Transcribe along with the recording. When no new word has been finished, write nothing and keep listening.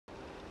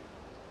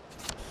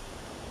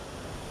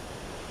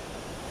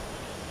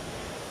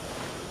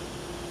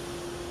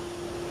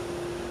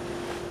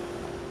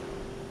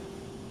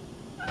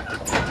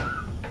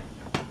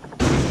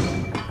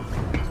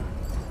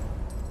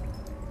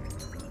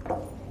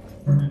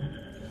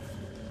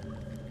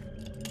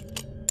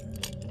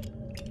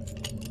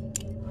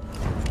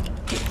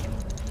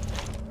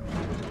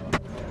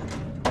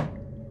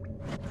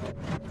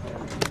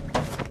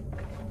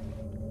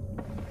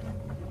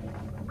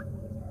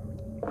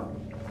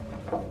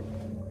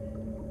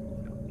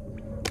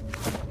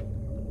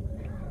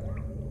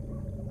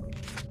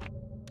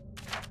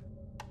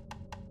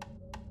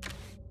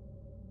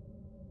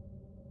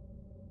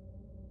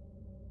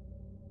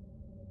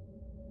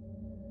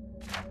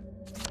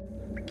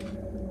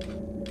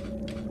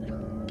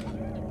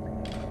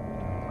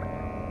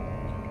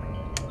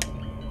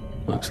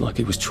Looks like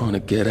he was trying to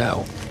get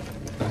out,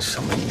 and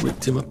something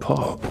ripped him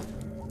apart.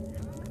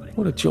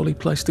 What a jolly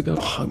place to go.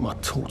 I hope my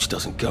torch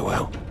doesn't go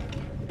out.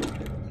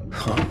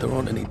 There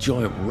aren't any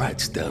giant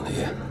rats down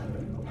here.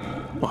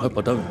 I hope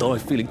I don't die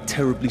feeling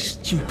terribly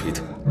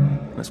stupid.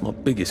 That's my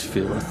biggest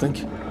fear, I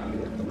think.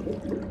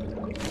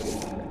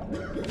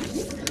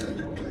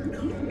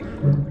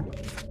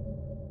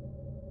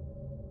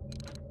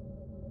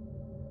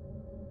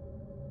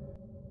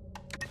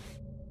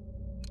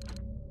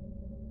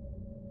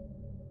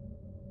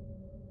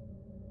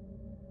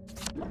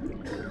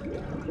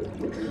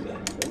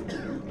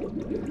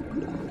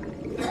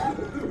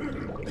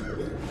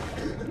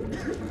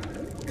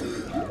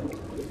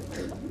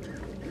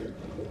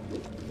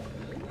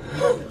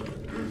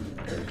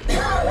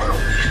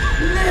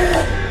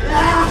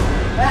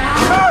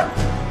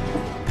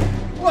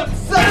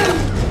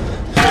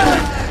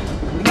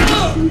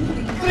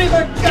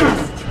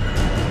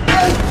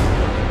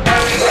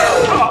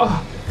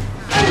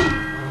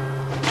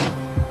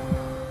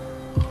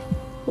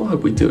 Why are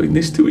we doing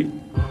this to each?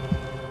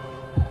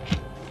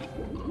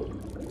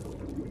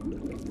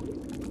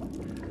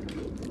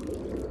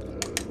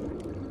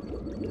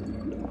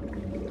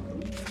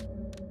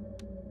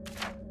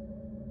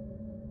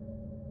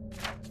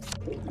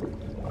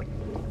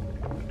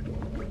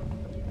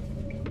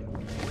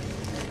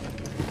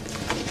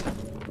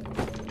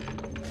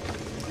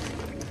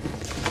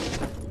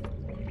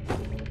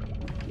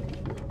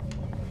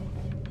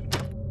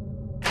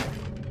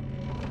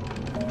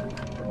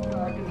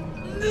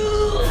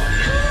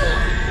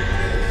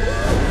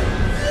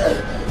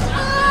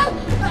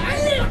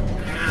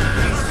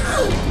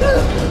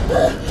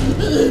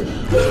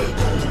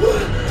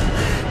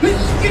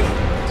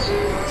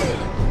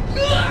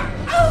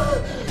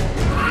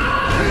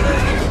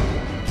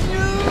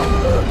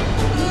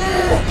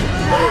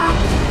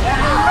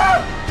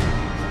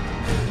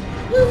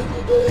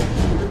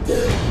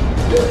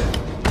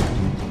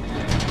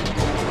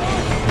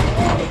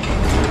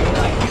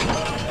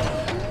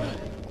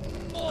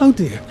 Oh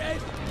dear.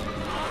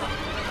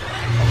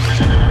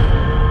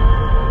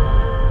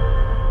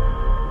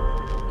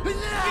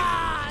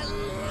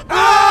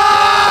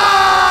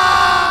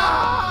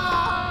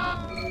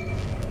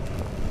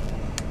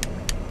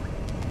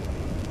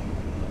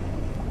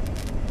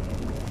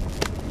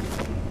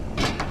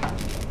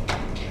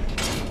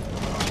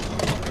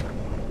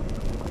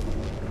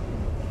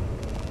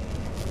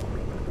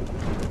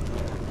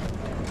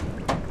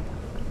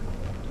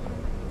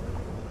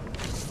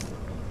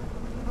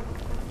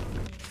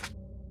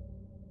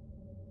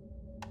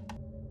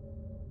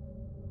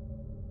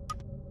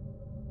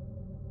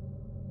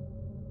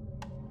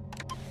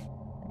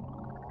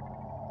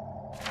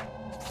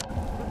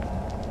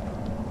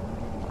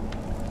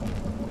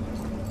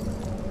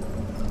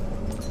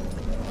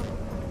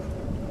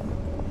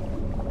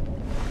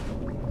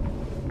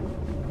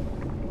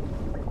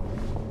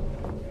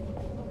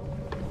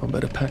 I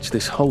better patch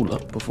this hole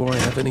up before I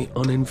have any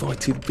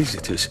uninvited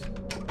visitors.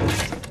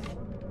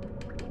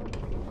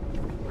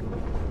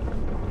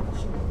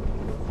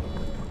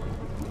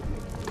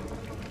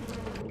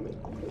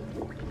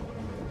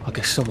 I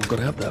guess someone got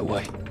out that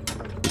way,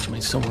 which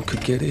means someone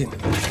could get in.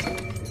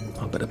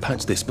 I better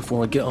patch this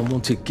before I get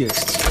unwanted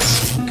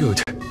guests.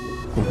 Good.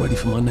 I'm ready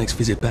for my next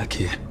visit back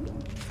here.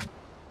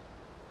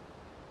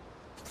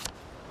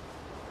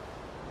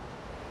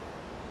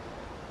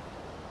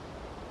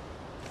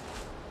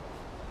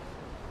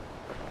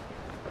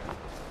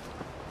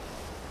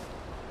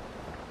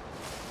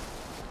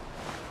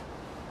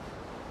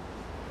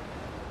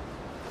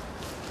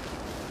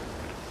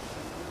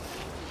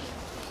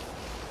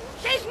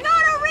 She's not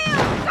a real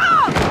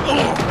dog!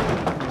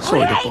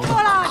 Sorry to We bother. ain't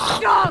got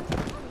a dog!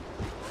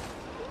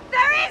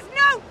 There is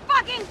no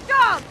fucking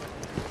dog!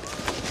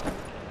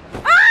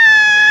 Ah!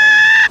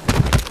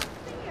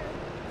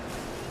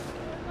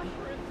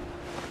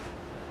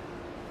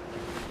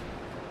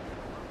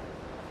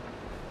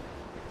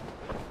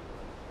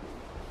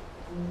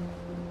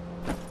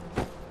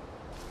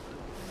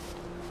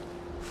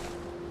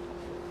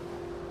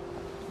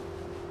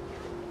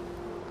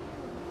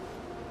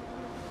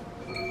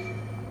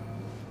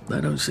 They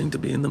don't seem to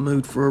be in the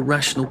mood for a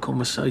rational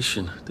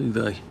conversation, do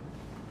they?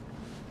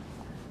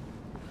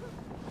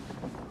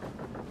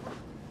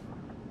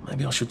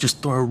 Maybe I should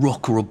just throw a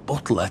rock or a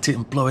bottle at it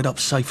and blow it up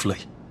safely.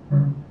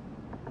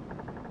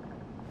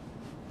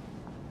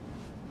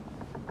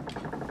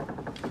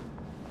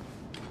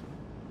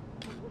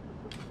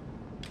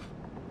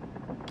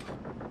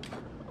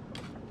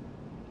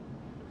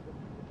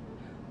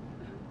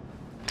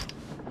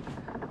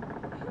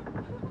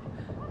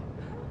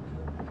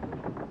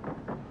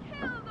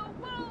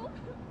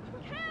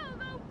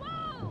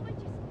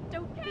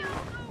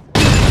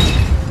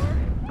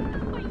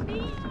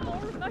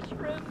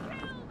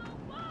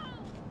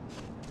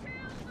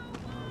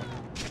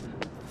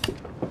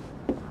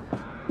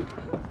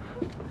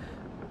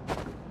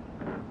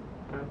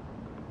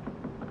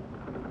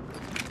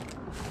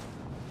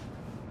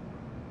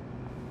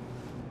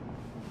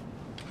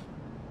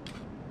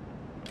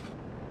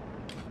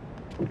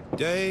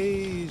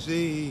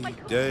 Daisy,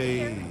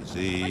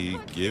 Daisy,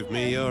 give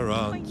me your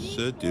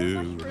answer,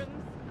 do.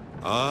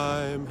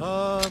 I'm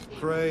half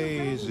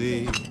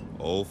crazy,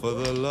 all for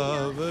the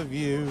love of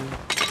you.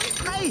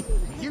 Hey,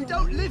 you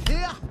don't live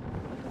here.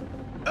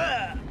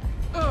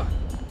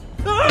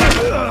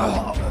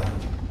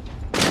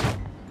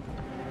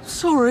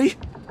 Sorry.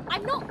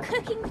 I'm not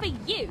cooking for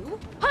you.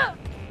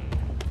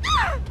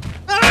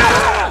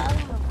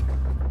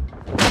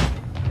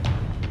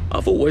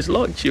 I've always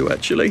liked you,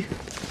 actually.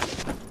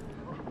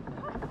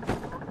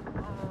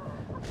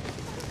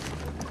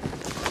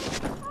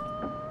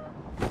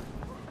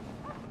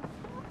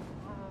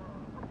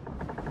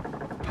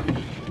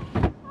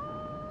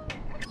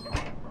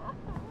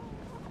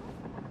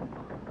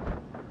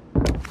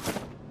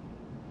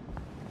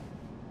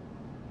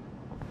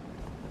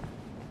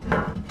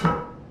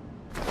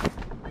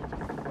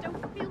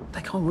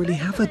 They can't really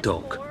have a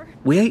dog.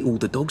 We ate all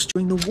the dogs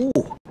during the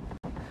war.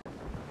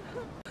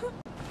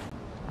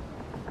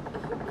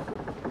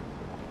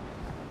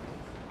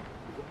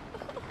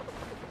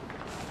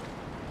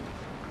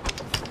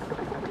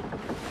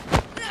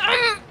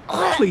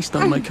 Please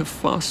don't make a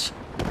fuss.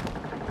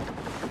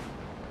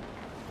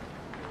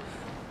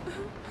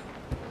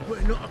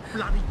 We're not a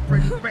bloody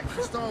bread and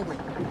breakfast, are we?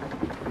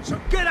 So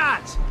get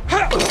out!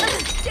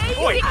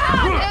 Daisy,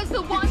 there's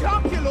the one.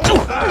 Can't kill all.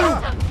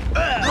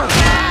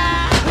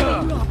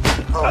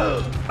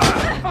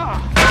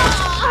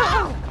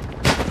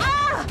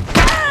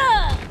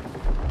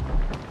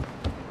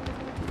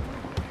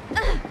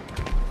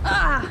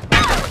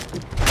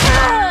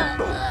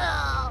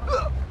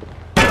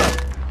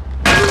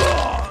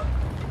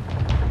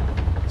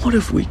 What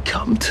have we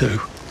come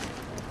to?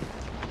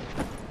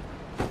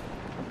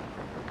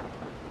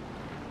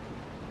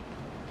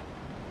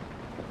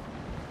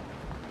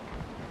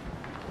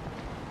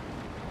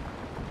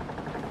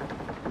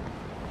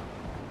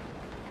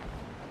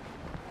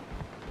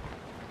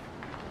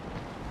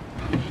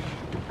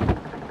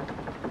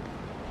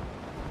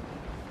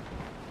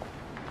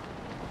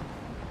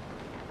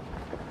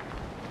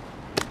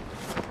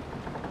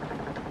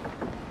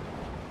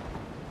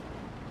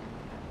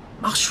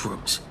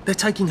 Mushrooms. They're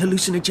taking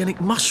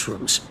hallucinogenic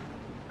mushrooms.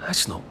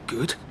 That's not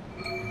good.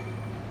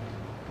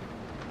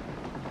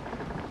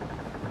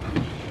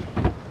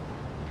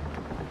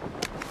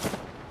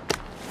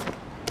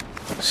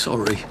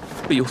 Sorry,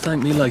 but you'll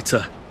thank me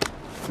later.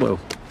 Well,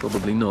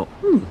 probably not.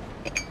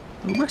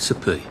 A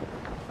recipe.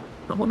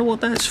 I wonder what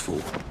that's for.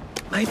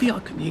 Maybe I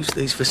can use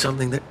these for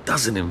something that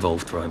doesn't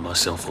involve throwing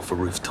myself off a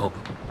rooftop.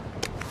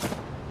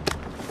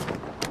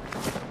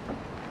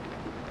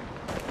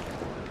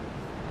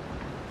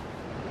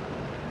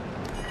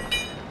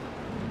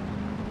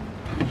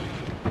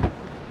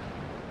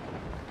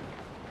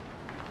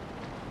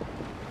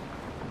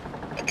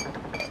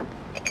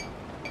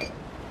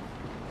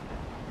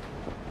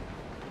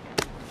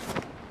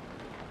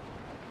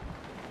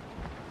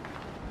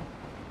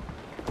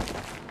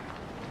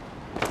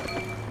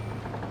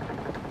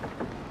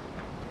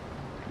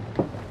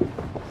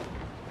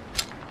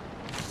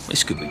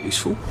 This could be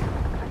useful.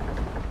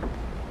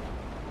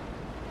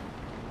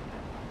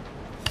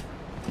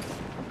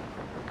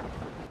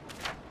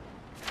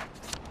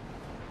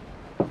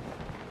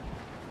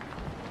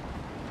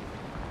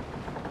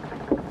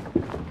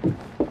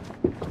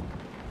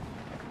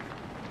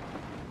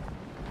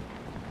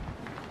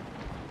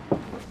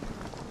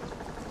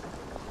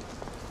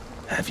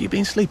 Have you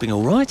been sleeping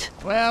all right?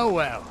 Well,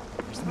 well,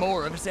 there's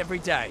more of us every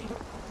day.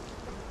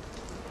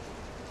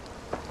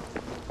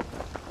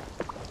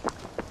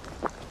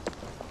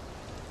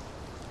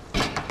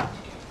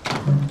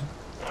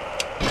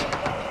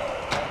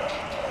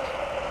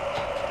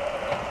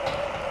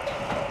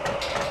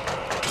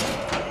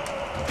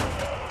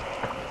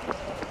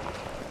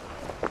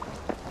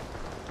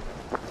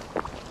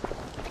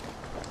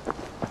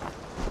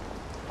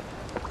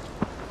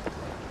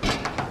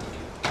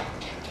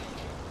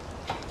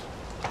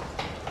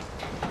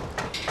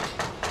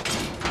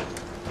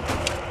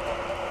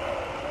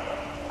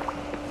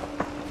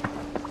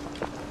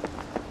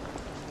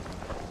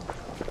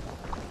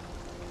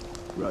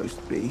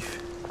 Roast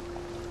beef,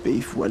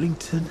 beef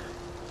Wellington,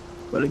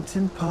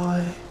 Wellington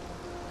pie,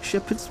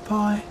 shepherd's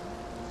pie,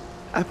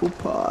 apple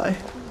pie.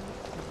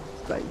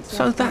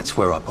 So that's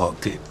where I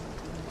parked it.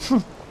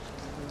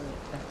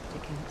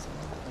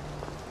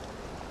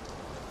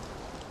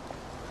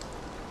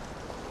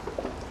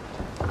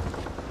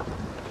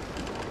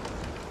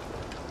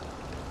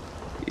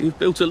 You've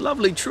built a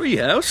lovely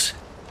treehouse.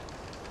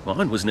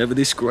 Mine was never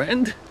this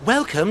grand.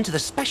 Welcome to the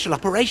Special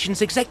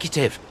Operations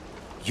Executive.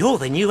 You're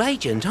the new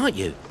agent, aren't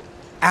you?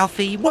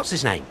 Alfie, what's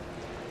his name?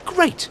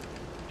 Great.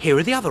 Here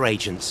are the other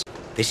agents.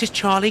 This is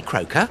Charlie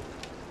Croker,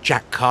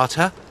 Jack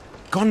Carter,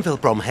 Gonville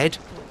Bromhead,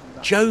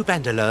 Joe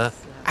Vandeleur,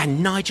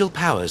 and Nigel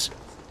Powers.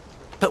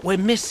 But we're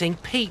missing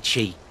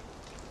Peachy.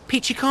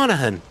 Peachy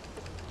Carnahan.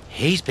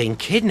 He's been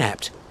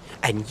kidnapped,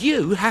 and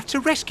you have to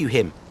rescue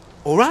him.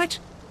 All right?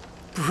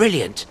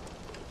 Brilliant.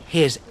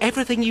 Here's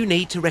everything you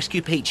need to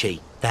rescue Peachy.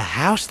 The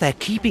house they're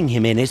keeping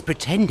him in is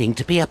pretending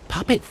to be a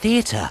puppet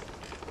theatre.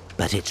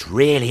 but it's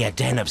really a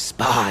den of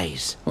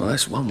spies. Well,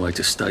 that's one way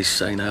to stay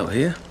sane out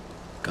here.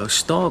 Go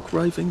stark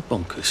raving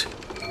bonkers.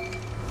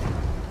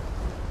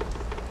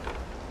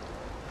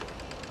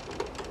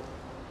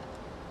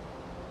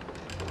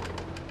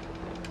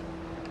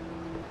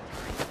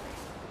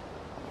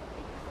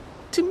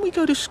 Didn't we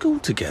go to school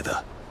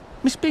together?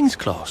 Miss Bing's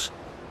class?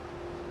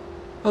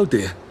 Oh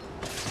dear.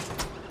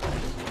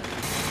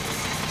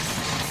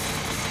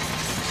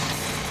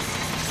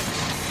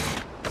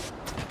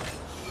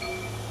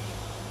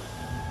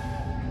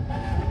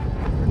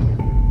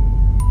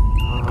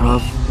 Are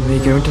they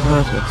going to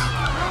hurt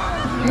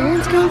us? No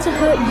one's going to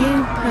hurt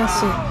you,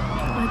 Percy.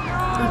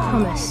 I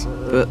promise.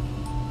 But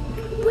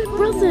We're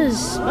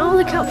brothers. I'll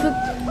look out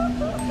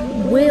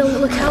for... We'll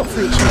look out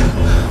for each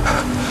other.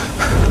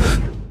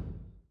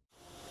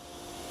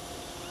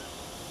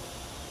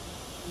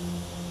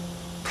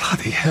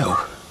 Bloody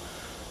hell.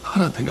 I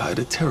don't think I had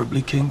a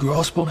terribly keen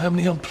grasp on how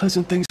many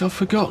unpleasant things I've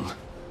forgotten.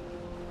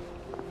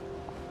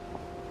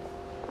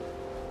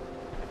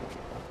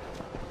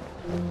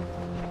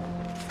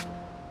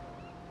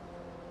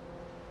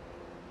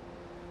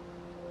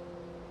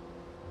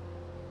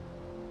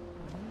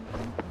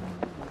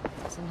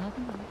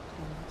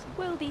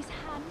 Will these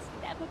hands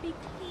never be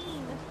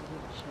clean?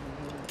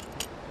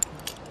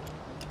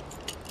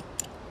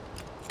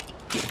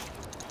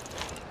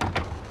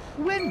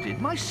 When did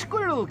my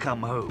squirrel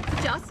come home?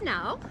 Just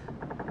now.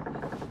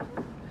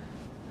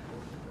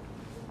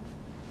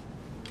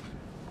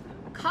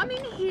 Come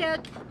in here,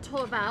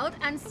 Torvald,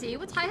 and see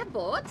what I have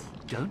bought.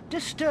 Don't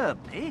disturb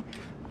me.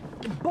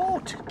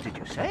 Bought, did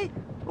you say?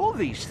 All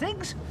these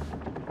things?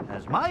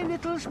 Has my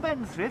little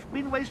spendthrift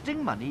been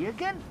wasting money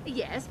again?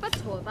 Yes, but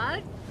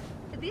Torvald,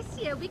 this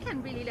year we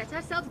can really let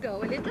ourselves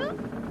go a little.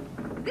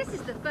 This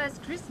is the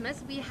first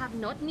Christmas we have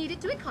not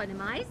needed to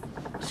economize.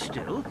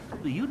 Still,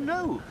 you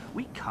know,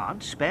 we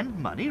can't spend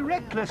money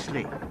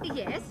recklessly.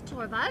 Yes,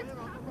 Torvald,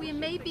 we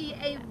may be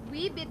a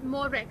wee bit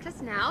more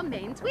reckless now,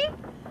 mayn't we?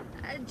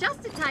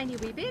 Just a tiny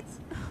wee bit.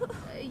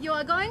 You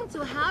are going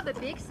to have a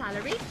big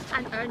salary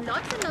and earn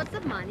lots and lots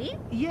of money.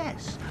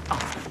 Yes,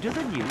 after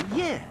the new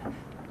year.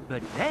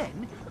 But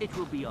then it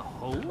will be a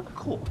whole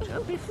quarter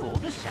before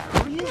the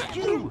salary is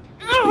due.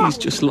 Please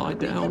just lie We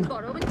can down.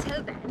 borrow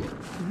until then.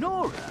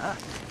 Nora,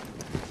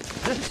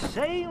 the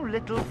same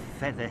little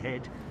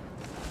featherhead.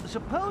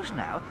 Suppose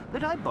now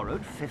that I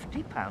borrowed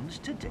 £50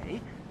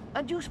 today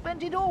and you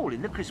spent it all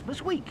in the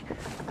Christmas week.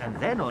 And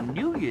then on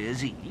New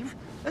Year's Eve,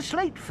 a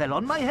slate fell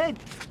on my head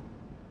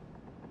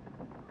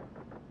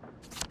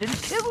and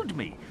killed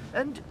me.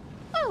 And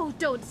Oh,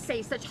 don't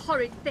say such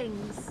horrid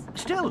things.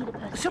 still,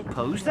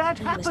 suppose that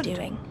He was happened.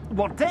 doing.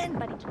 What then?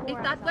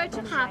 If that were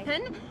to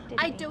happen,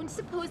 I don't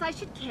suppose I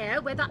should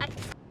care whether I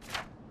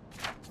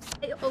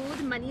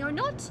owed money or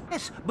not.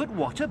 Yes, but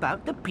what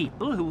about the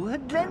people who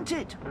had lent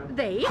it?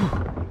 They?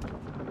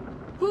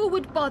 Who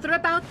would bother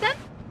about them?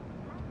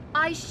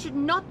 I should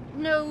not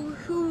know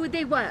who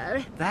they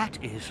were.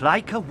 That is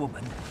like a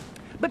woman.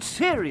 But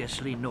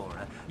seriously,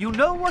 Nora, you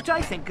know what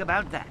I think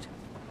about that.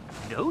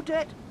 No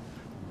debt,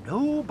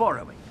 no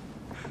borrowing.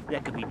 There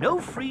can be no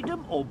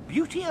freedom or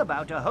beauty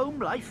about a home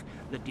life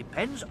that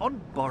depends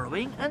on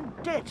borrowing and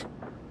debt.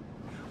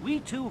 We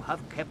two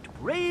have kept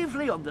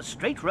bravely on the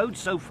straight road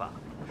so far,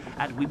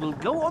 and we will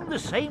go on the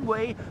same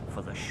way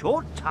for the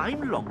short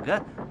time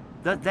longer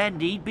that there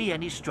need be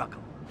any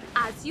struggle.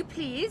 As you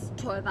please,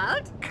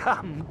 Torvald.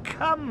 Come,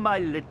 come, my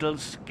little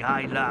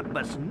skylark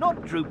must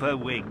not droop her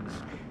wings.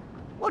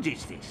 What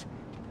is this?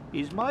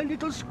 Is my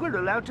little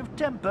squirrel out of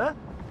temper?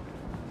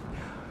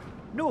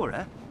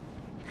 Nora,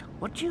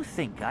 what do you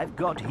think I've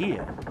got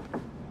here?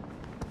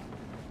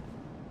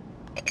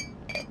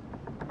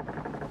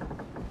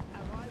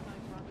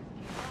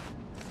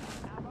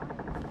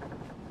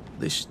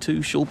 This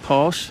too shall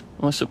pass,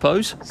 I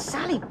suppose.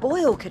 Sally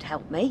Boyle could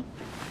help me.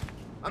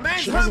 A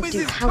man's She home doesn't is do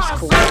his house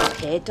castle. calls up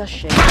here, does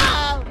she?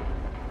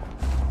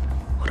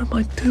 What am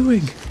I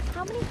doing?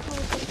 How many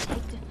holes does it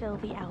take to fill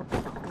the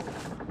Albert hole?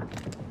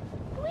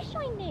 I wish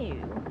I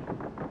knew.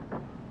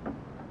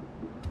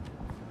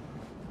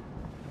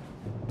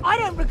 I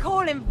don't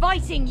recall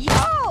inviting you.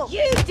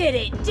 You did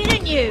it,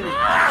 didn't you?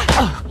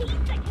 He's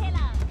the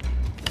killer!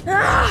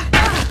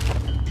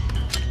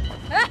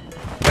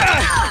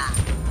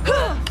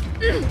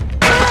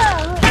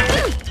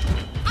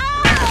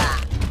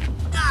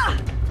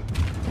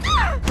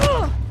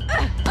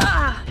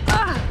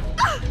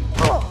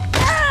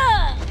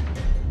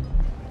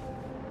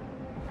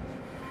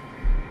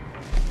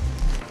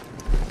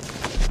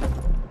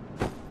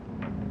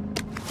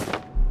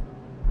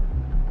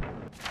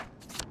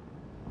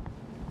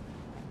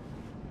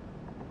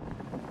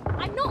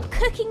 I'm not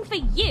cooking for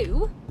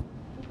you!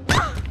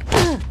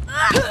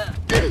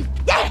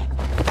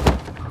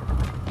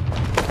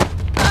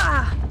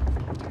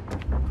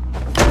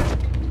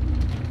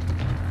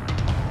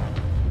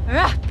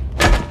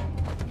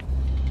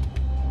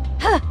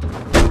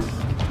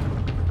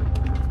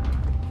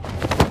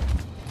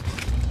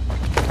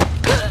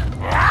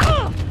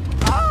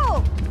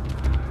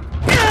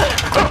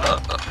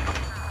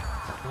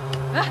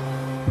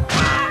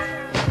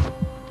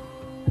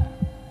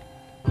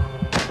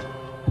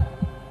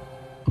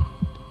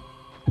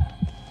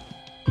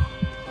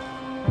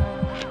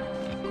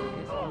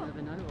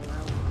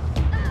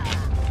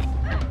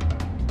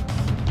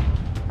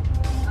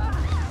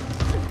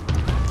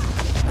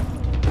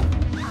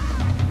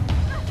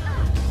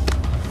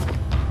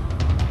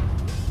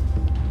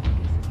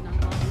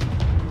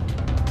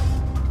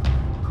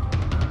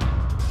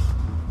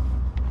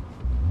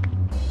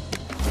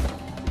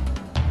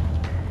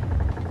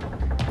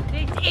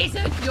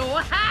 isn't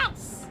your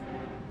house!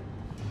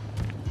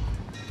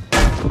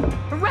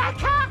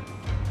 Wrecker!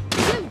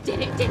 You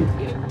did it, didn't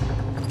you?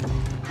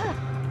 Who are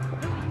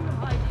you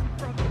hiding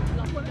from, you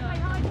bloody nerd? I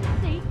hide and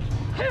seek.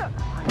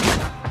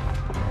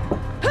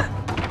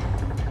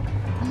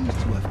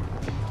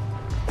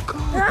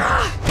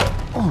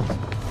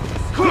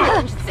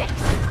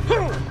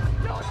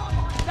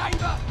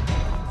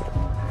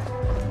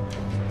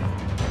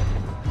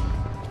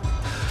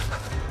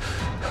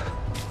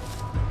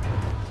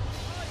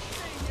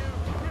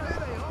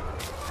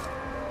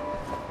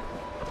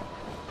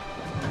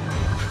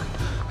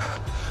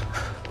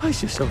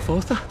 Pace yourself,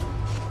 Arthur.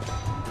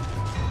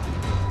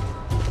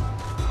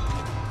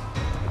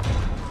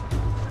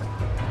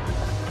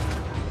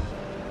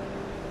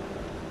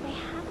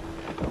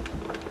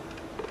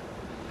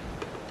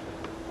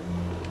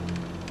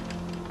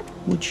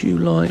 Would you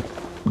like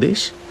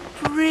this?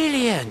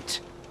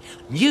 Brilliant!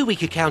 Knew we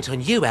could count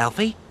on you,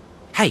 Alfie.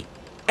 Hey,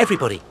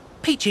 everybody,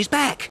 Peach is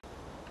back.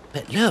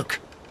 But look,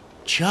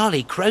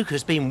 Charlie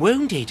Croker's been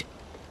wounded.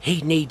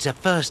 He needs a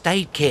first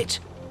aid kit.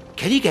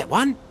 Can you get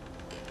one?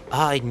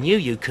 I knew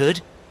you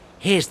could.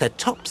 Here's the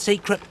top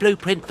secret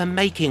blueprint for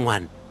making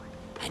one.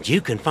 And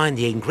you can find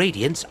the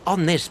ingredients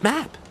on this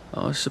map.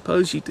 I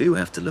suppose you do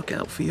have to look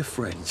out for your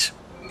friends.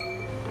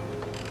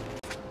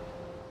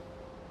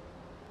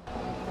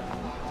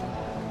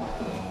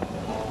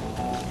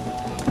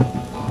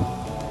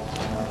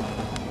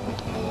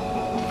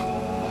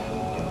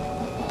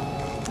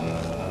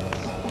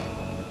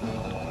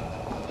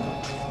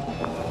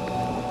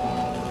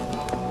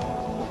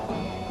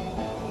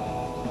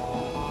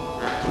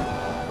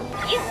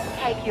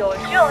 Take your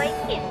joy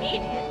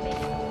immediately.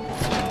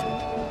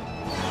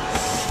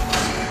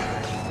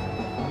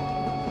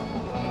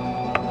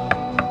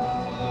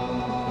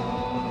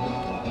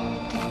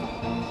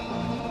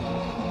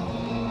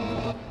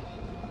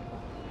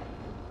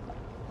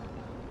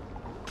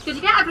 Did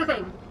you get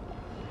everything?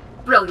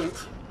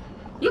 Brilliant.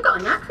 You got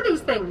a knack for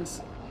these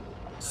things.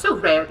 So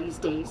rare these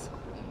days.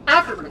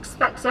 Everyone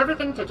expects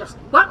everything to just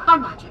work by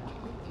magic.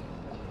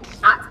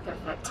 That's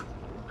perfect.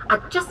 I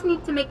just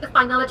need to make the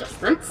final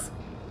adjustments.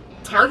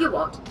 Tell you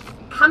what,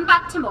 come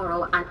back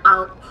tomorrow and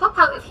I'll pop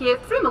out of here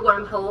through my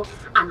wormhole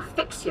and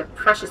fix your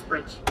precious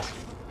bridge.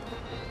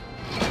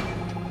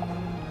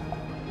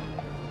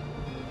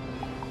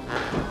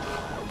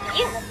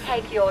 You must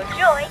take your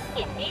joy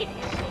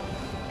immediately.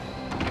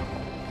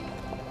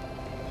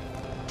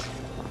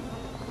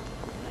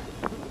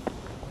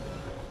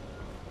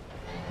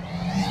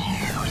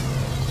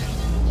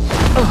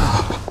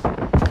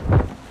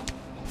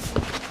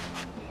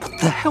 What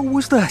the hell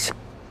was that?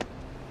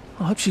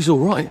 I hope she's all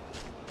right.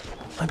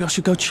 Maybe I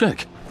should go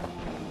check.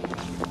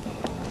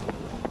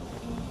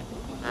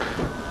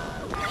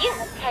 You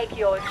must take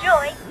your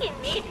joy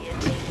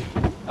immediately.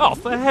 Oh,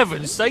 for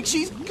heaven's sake,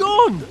 she's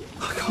gone!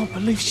 I can't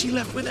believe she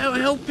left without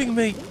helping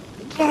me.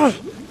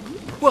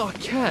 Well, I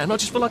can. I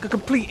just feel like a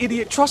complete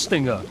idiot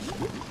trusting her.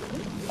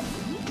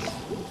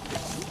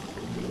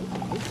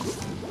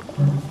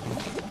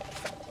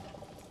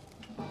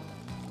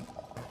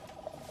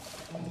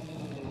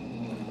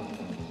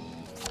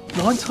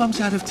 Nine times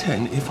out of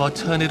 10, if I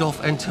turn it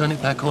off and turn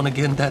it back on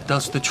again, that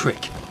does the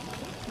trick.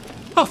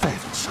 Oh, for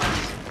heaven's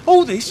sake.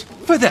 All this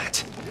for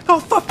that. Oh,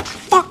 for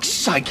fuck's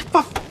sake.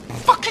 For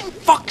fucking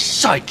fuck's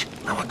sake.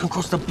 Now I can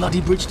cross the bloody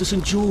bridge to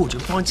St. George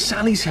and find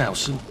Sally's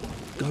house and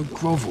go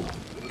grovel.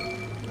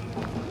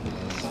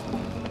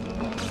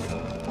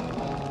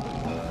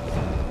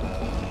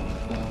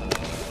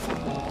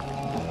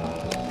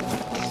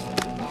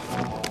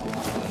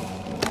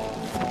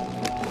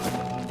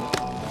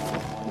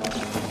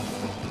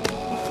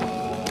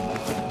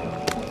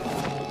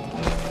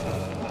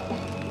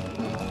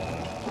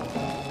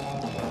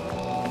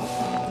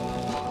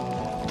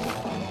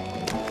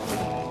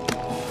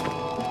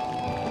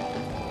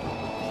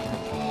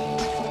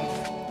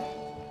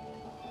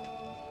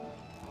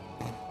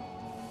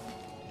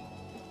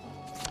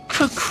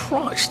 For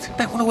Christ,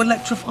 they want to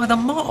electrify the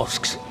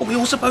masks. Are we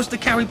all supposed to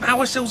carry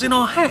power cells in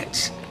our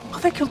hats? Are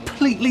they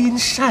completely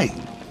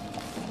insane?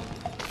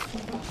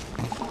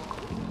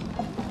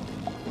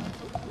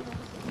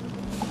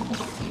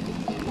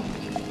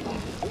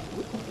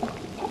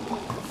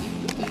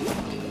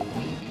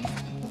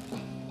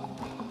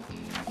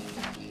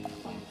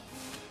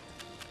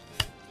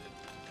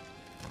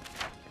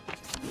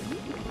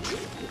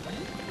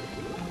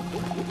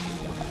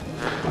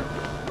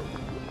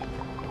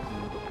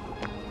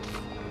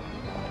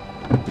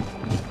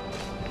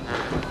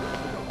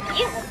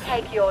 You must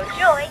take your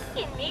joy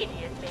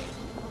immediately.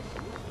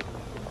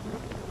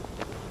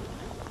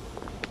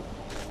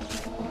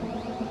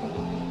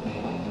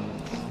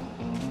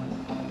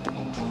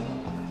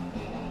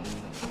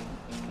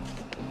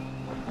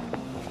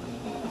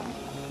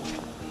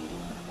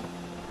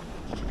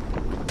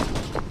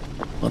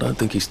 I don't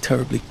think he's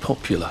terribly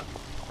popular.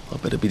 I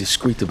better be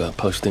discreet about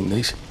posting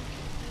these.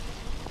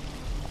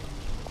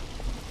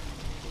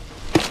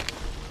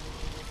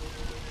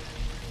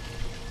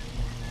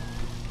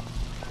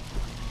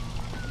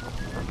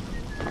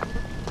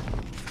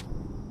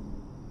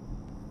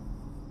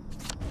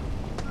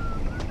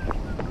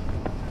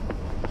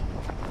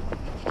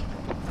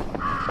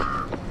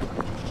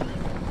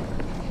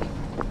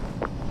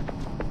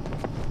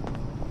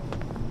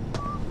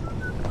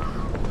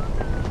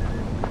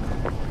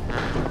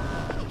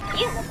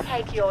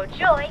 take your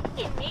joy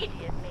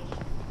immediately.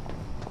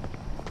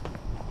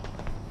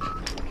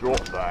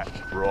 Drop that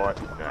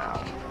right now.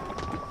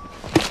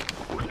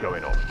 What's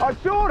going on? I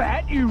saw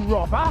that, you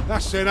robber!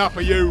 That's enough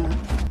of you,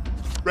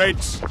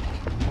 Reds.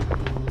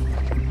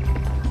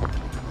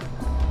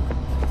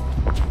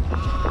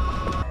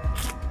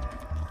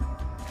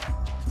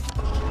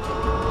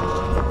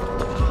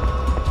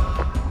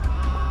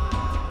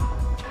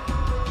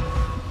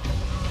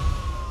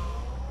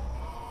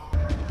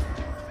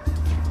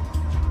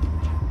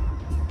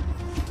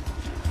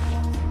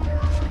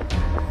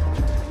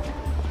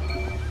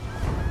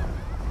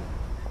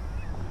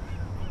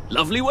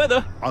 Lovely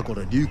weather. I got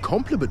a new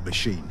compliment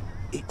machine.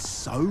 It's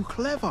so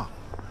clever.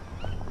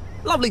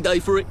 Lovely day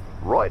for it.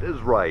 Right as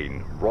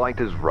rain, right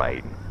as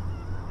rain.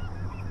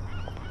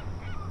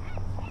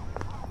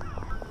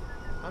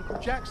 Uncle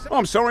Jackson.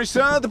 I'm sorry,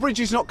 sir. The bridge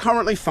is not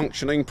currently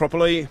functioning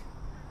properly.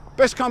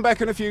 Best come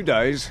back in a few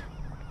days.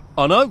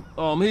 I know.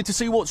 I'm here to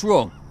see what's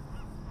wrong.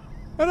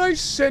 Are they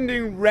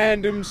sending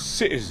random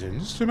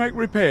citizens to make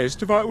repairs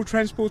to vital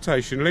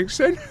transportation links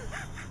then?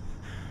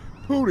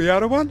 Pull the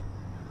other one?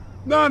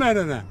 No.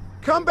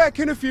 Come back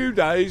in a few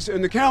days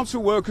and the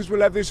council workers will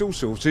have this all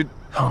sorted.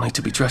 I need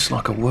to be dressed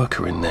like a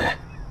worker in there.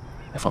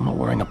 If I'm not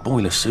wearing a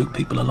boiler suit,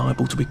 people are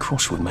liable to be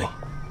cross with me.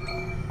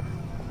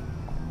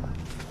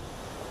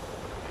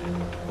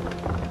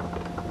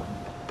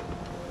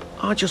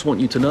 I just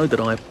want you to know that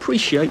I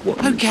appreciate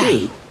what you Okay.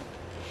 do.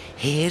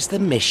 Here's the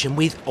mission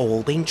we've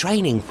all been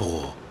training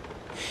for.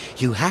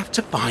 You have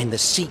to find the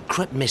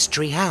secret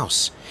mystery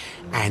house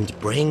and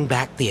bring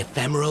back the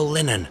ephemeral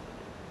linen.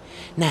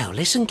 Now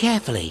listen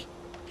carefully.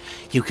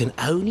 You can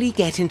only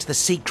get into the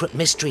secret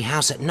mystery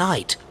house at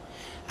night,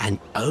 and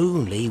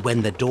only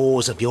when the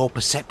doors of your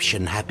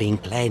perception have been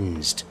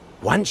cleansed.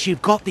 Once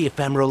you've got the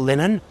ephemeral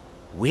linen,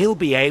 we'll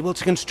be able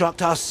to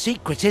construct our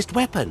secretest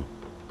weapon.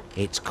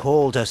 It's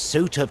called a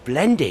suit of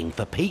blending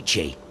for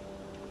Peachy.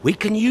 We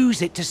can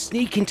use it to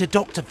sneak into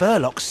Dr.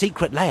 Verloc's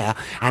secret lair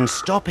and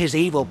stop his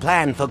evil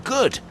plan for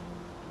good.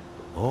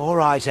 All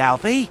right,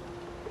 Alfie.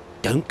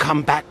 Don't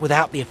come back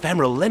without the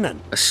ephemeral linen.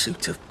 A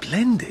suit of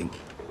blending?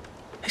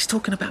 He's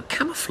talking about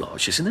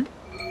camouflage, isn't it?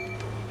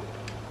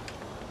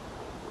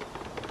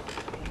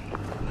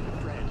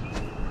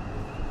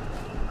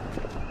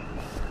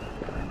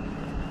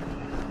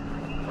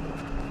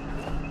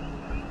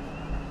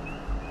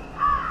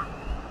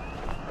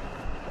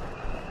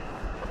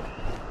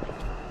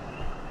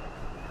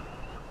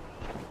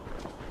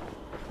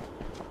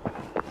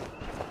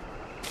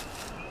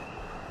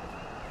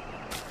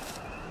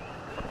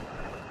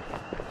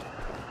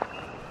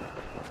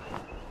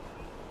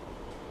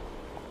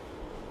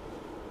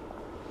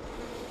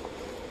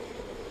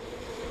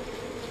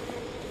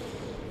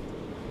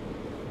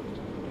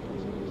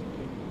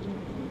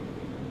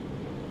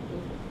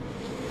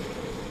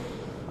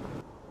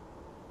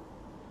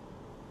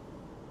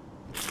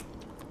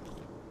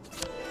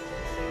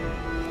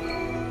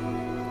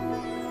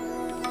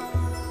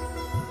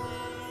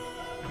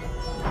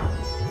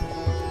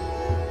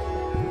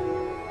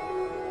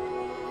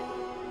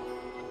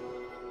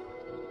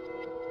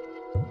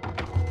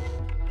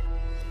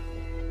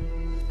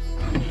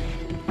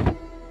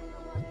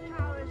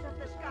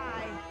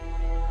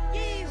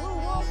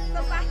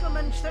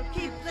 That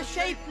keep the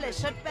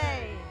shapeless at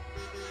bay.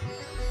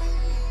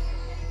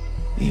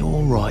 Are you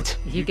all right?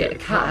 If you get a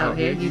cut out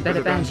here, you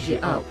better bandage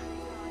it up.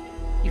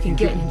 You can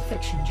get an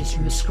infection just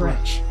from a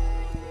scratch.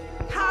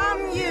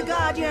 Come, you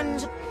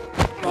guardians.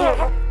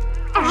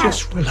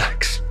 Just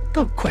relax.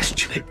 Don't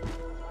question it.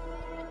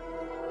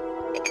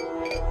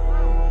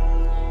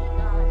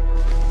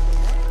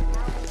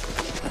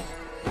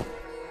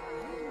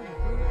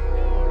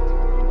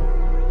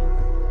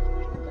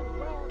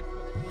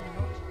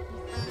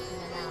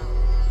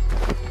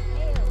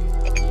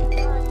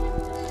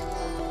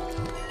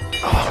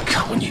 Oh,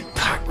 come on, you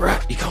pack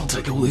rat. You can't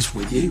take all this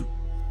with you.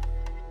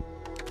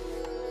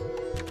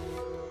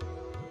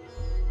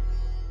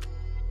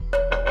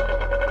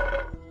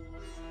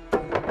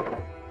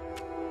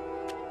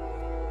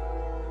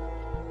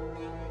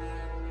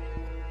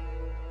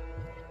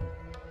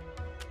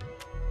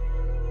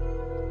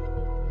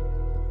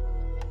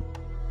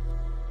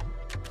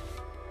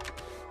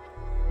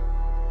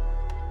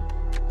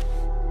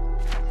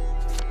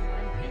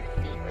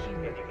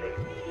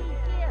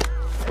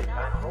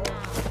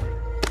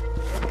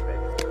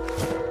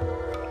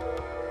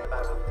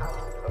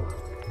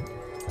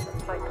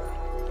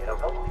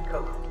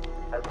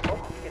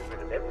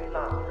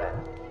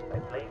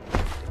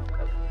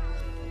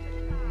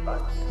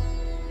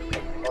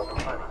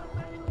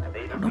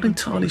 I'm not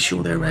entirely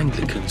sure they're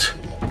Anglicans.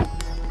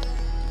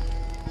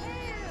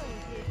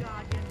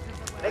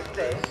 Next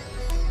day,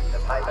 the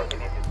pipe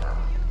identity now.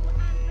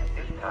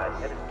 This time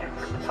had a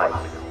different pipe.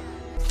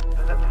 It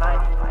was a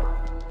tiny pipe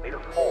made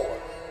of horn,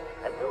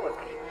 and no one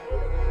could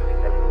see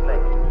that it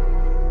played.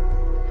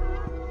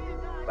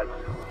 But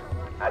soon,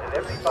 out of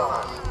every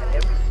barn and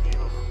every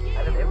stable,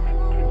 out of every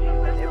kitchen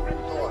and every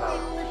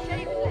storehouse,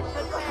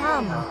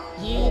 Come,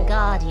 ye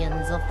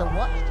guardians of the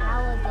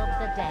watchtowers of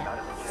the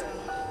depths.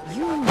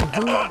 You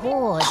who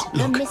hoard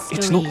the mysteries.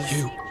 It's not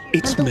you.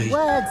 It's and the me.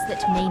 words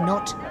that may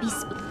not be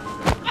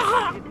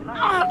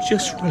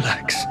Just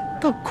relax.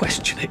 Don't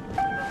question it.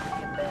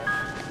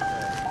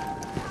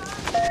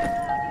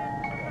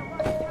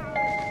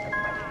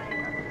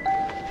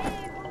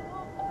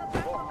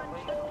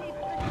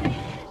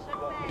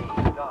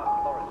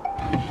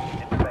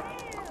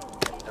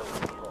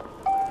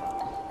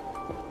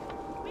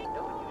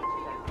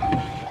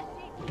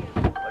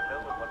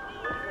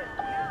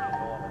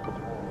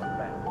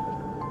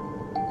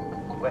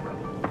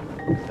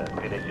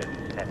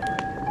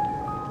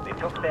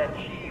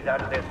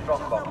 Out of their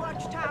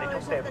strongbox, and they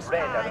took their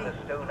bread out of the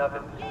stone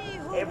ovens.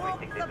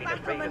 Everything they've been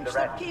afraid of the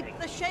rats. Keep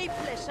the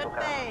shapeless at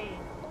bay.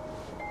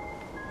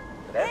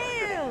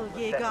 Hail,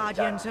 ye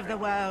guardians of the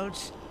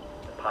worlds.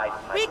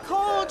 We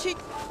call to...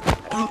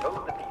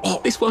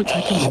 Oh, this won't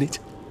take a minute.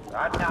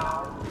 And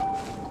now,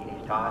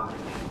 it is time to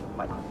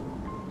fight.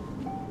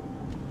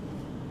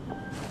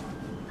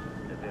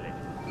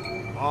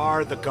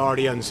 Are the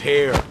Guardians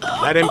here?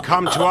 Let him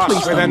come to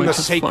us within the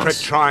sacred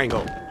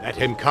triangle. Let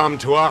him come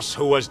to us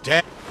who was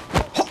dead.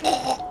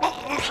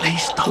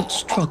 Please don't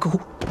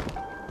struggle.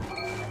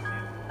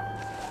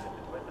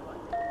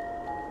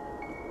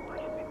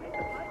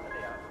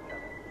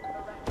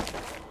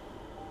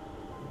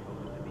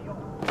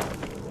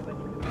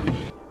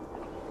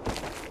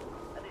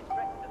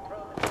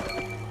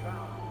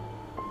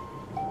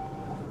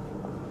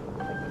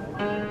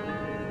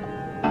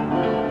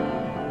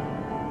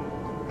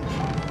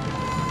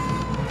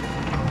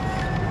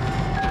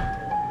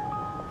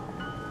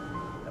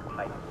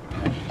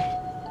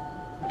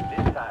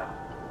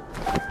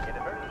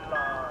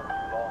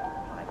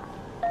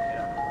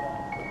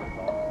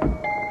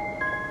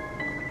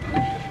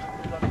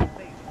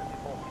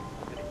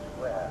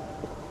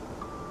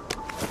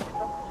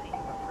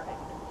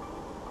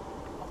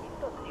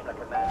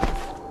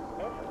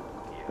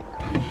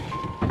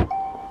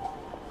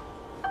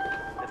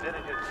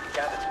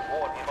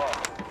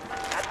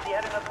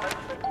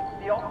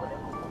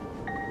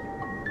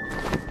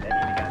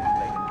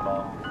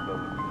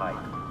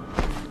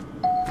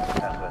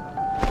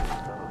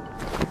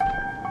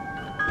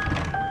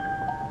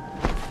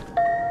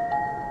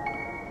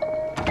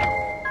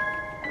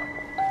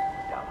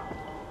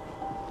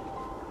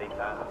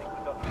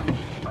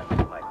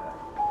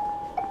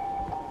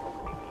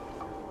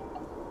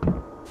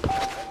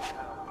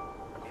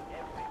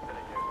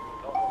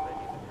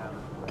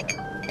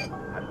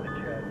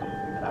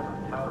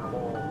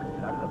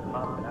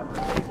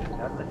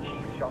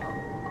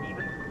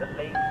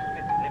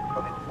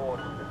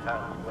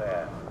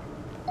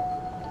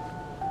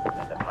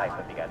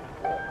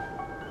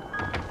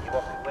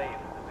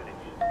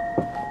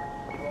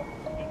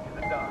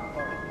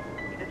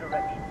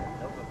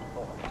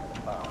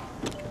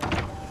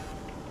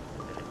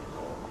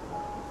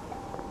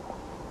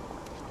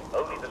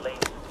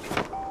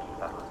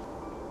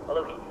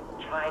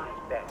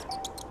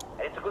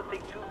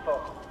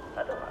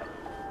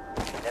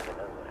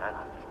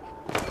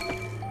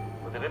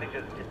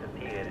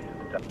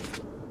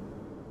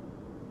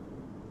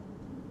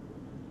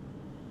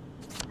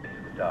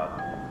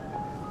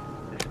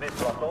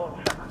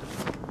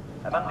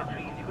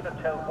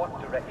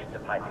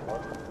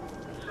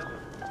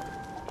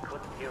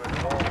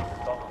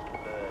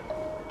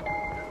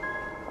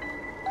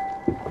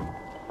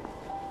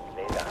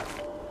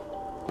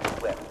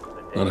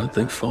 I don't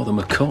think Father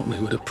McCartney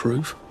would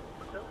approve.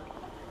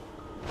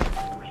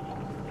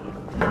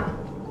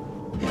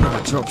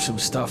 Gotta drop some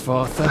stuff,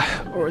 Arthur,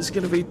 or it's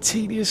gonna be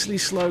tediously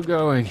slow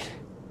going.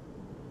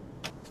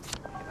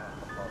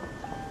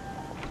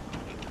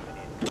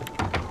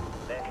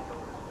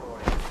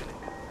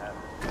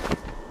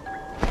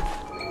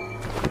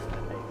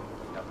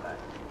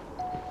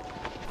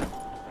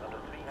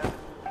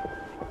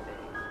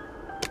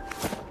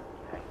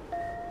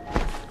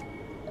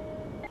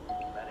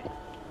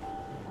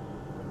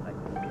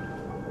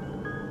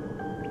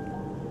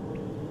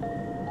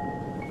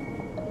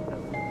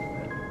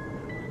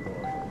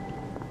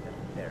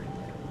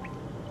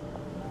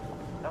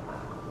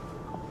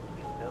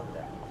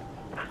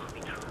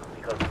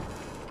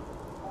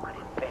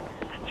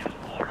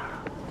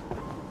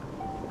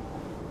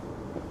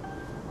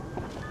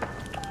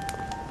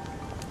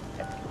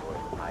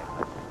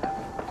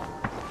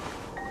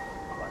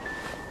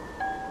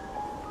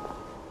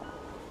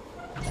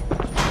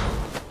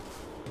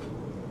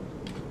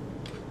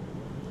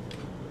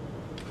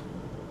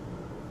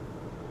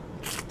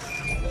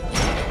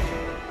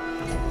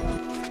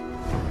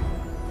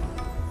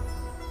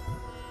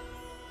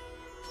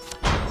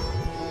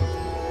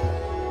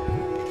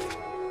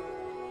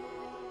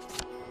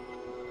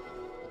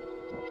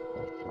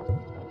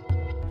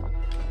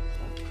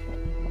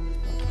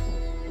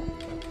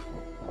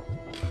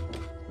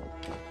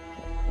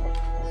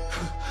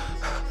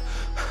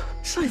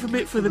 Save a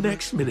bit for the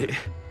next minute.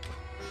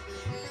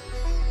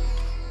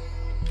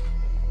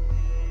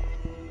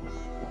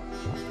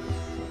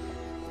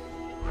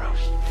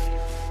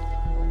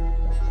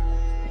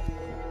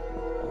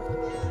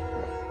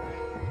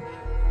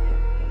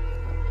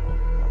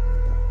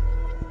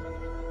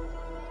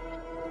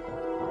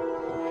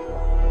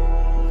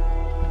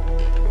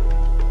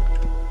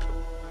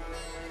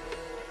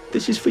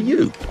 This is for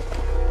you.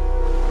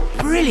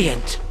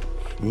 Brilliant!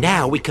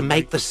 Now we can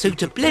make the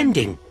suit of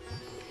blending.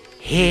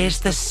 Here's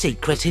the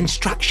secret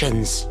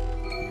instructions.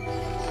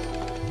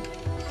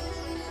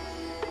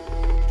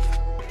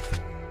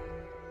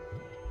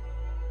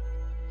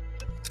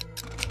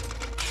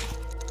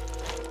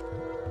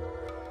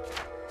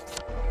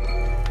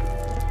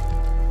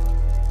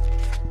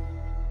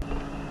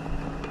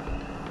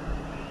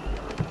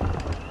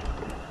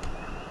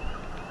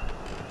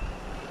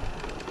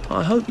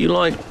 I hope you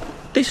like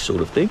this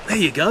sort of thing. There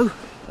you go.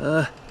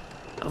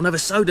 I've never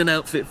sewed an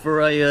outfit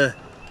for a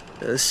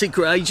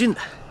secret agent.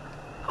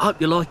 I hope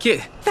you like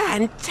it.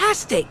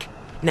 Fantastic!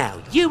 Now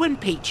you and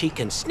Peachy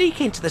can sneak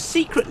into the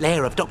secret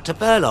lair of Dr.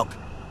 Verloc.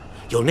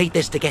 You'll need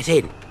this to get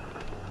in.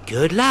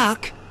 Good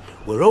luck.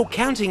 We're all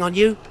counting on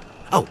you.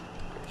 Oh,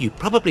 you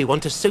probably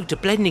want a suit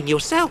of blending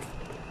yourself.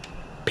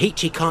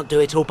 Peachy can't do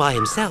it all by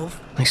himself.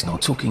 He's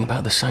not talking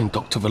about the same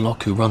Dr.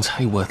 Verloc who runs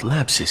Hayworth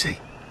Labs, is he?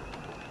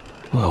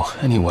 Well,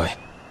 anyway,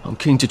 I'm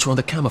keen to try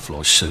the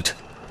camouflage suit.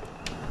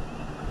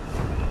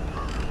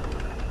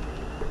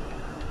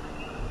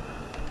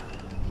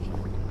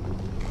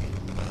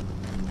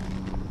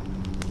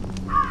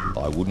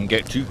 I wouldn't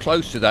get too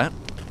close to that.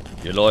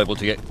 You're liable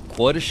to get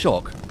quite a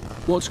shock.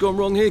 What's gone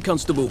wrong here,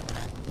 Constable?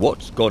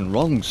 What's gone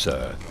wrong,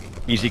 sir,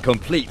 is a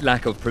complete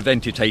lack of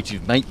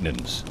preventative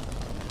maintenance.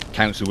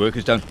 Council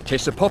workers don't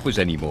test the poppers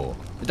anymore.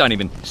 They don't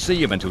even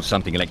see them until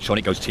something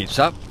electronic goes tits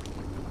up.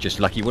 Just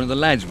lucky one of the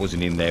lads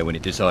wasn't in there when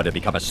it decided to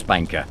become a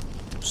spanker.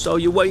 So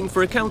you're waiting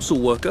for a council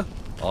worker?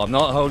 I'm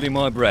not holding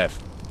my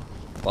breath.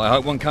 I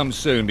hope one comes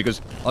soon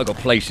because I've got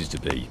places to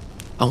be.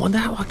 I wonder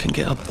how I can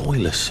get a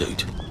boiler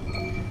suit.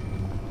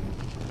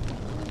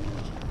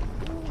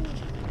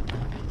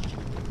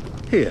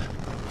 Here,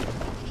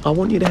 I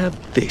want you to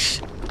have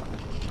this.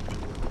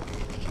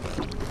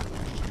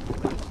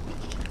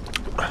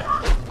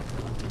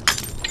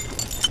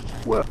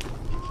 Well,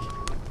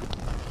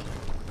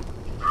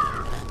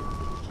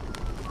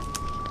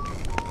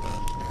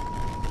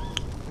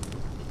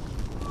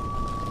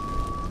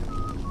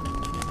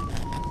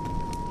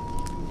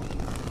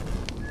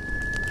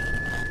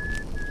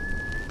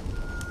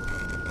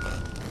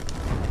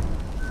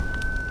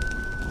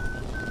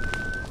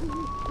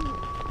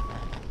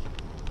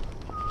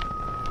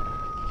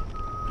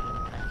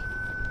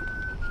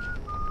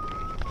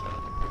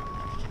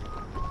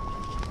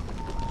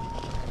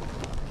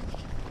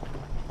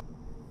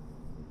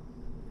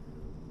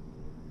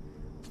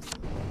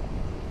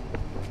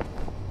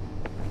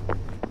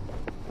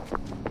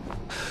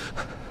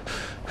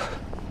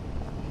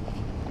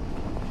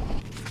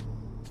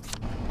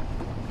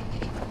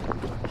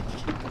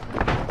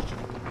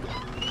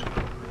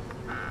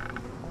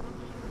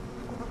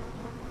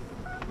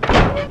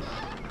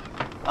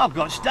 I've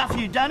got stuff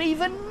you don't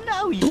even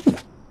know. Ooh,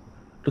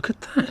 look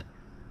at that.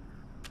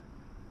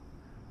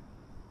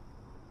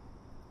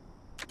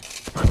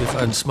 Maybe if I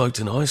hadn't smoked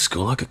in high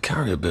school, I could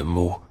carry a bit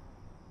more.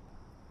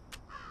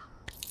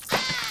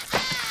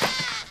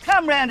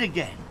 Come round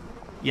again.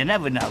 You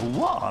never know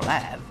what I'll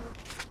have.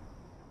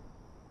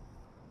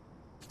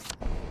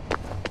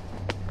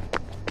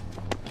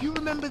 Do you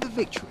remember the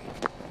victory?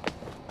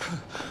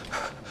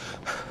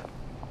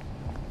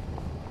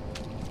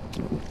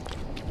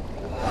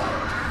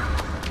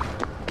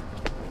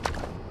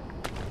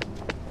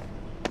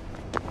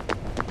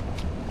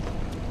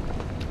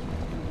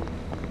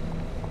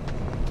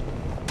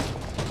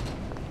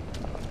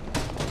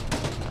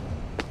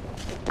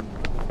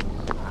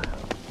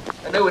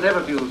 And no one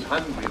ever feels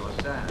hungry or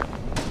sad.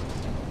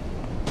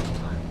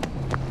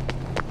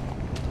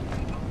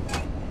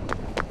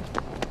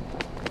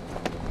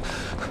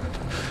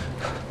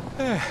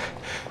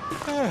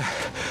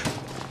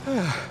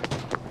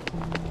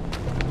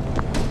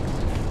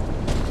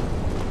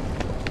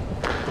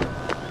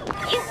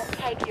 You will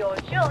take your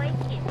joy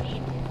in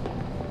it.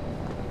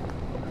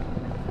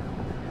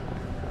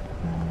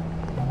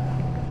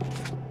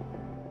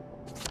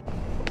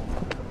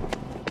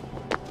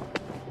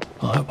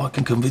 I hope I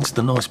can convince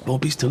the nice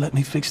bobbies to let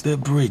me fix their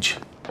bridge.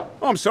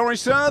 I'm sorry,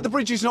 sir. The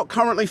bridge is not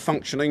currently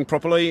functioning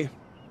properly.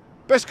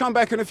 Best come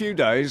back in a few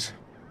days.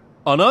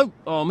 I know.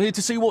 I'm here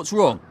to see what's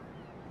wrong.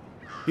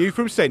 You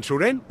from Central,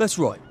 then? That's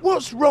right.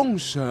 What's wrong,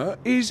 sir,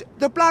 is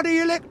the bloody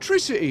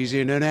electricity's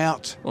in and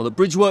out. Well, the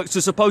bridge works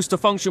are supposed to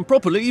function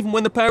properly even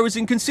when the power is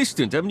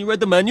inconsistent. Haven't you read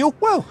the manual?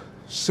 Well,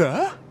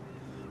 sir,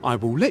 I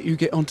will let you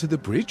get onto the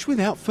bridge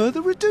without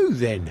further ado,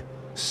 then,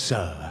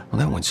 sir. Well,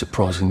 that went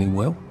surprisingly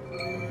well.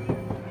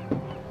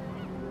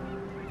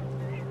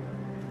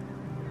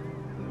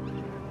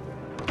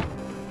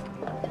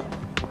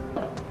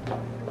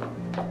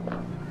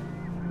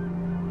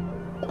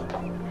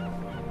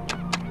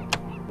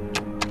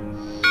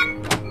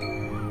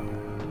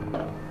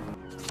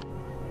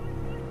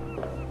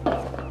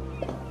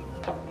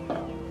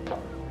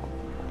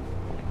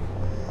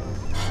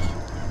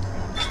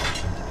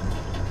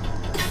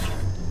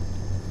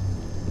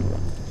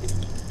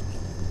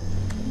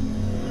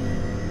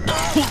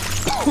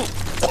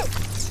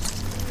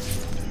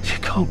 You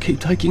can't keep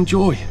taking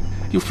joy.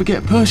 You'll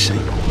forget Percy.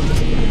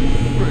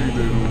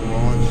 Breathing all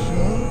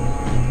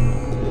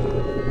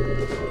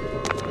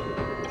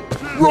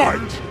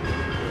Right!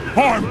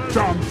 I'm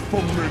done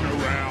fooling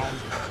around.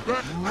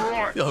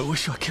 Right. I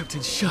wish I kept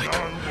in shape.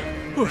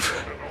 Oof.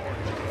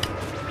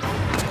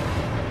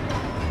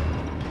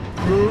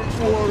 Look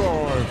what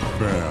I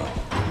found.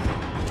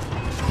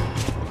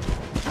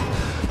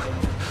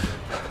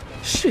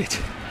 Shit.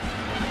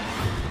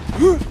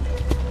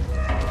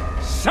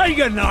 Say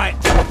goodnight.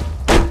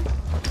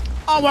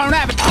 I won't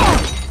have it.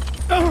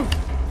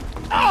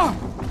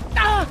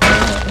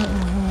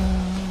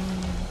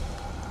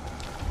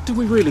 Do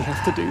we really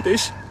have to do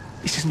this?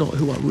 This is not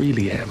who I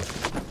really am.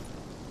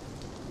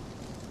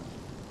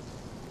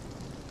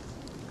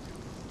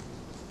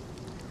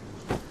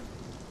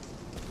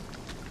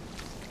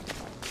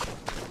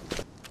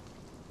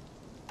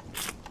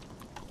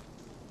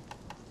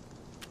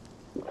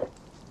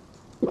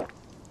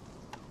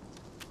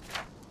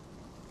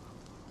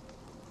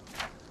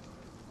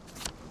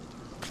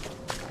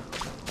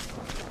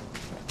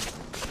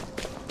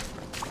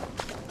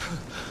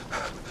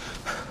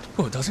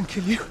 Well, it doesn't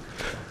kill you.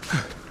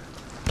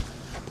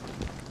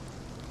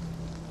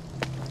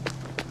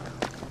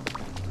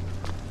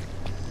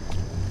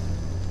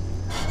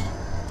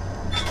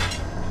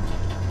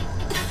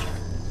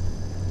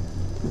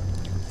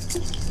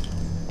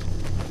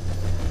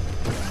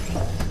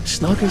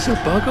 Snug as a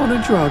bug on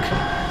a drug.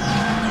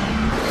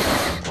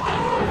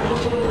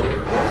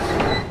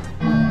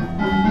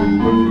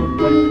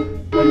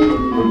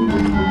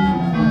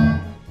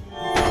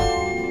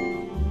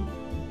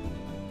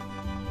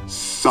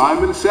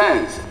 Simon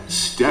says,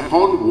 step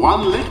on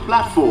one lit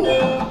platform.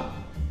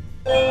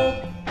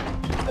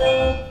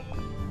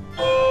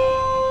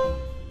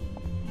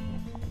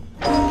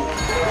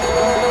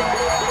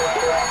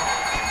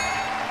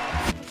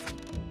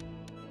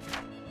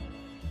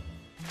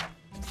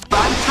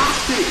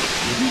 Fantastic!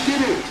 You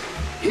did it!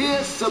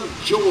 Here's some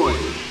joy.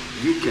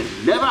 You can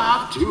never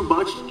have too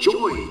much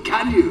joy,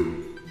 can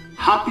you?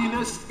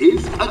 Happiness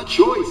is a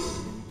choice.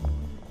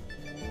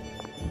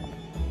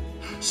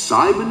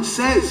 Simon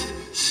says,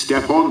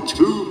 step on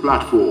 2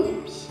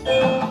 platforms.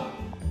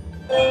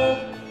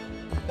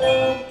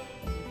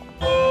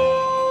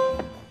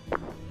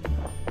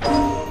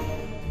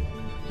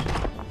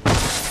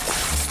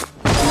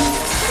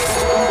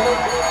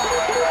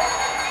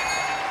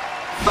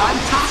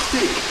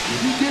 Fantastic!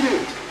 You did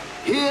it!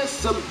 Here's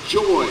some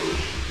joy.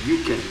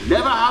 You can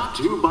never have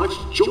too much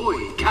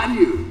joy, can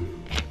you?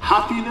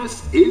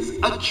 Happiness is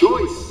a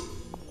choice.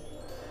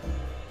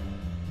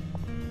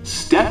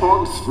 Step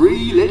on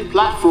 3 lit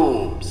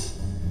platforms.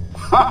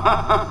 Ha ha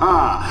ha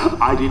ha!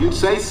 I didn't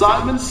say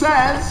Simon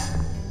says.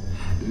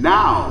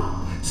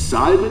 Now,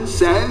 Simon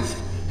says,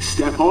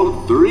 step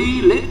on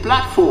 3 lit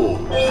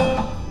platforms.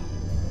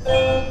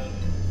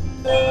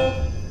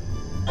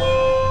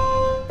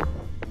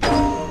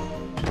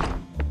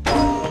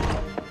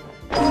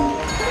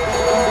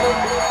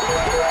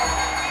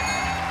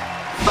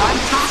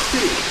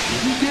 Fantastic!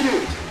 You did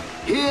it!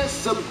 Here's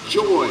some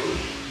joy.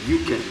 You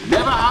can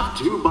never have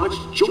too much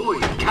joy,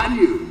 can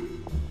you?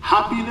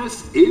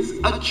 Happiness is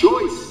a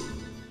choice.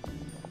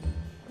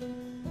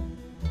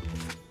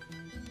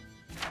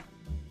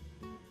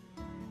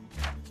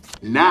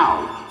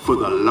 Now, for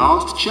the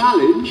last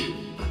challenge,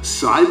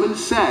 Simon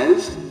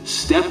says,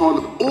 step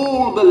on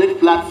all the lit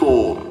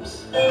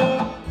platforms.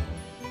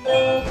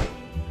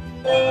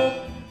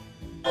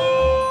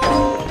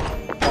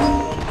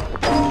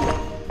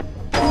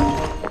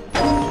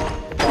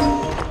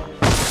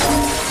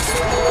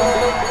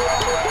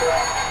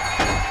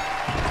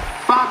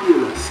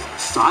 Fabulous!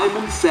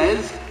 Simon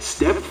says,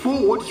 step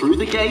forward through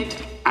the gate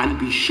and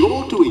be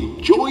sure to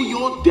enjoy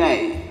your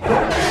day.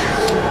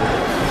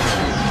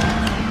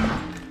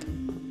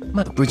 I'm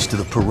at the bridge to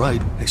the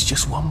parade. It's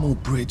just one more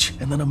bridge,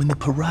 and then I'm in the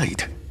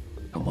parade.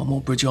 And one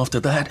more bridge after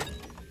that,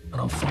 and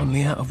I'm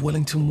finally out of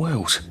Wellington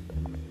Wells.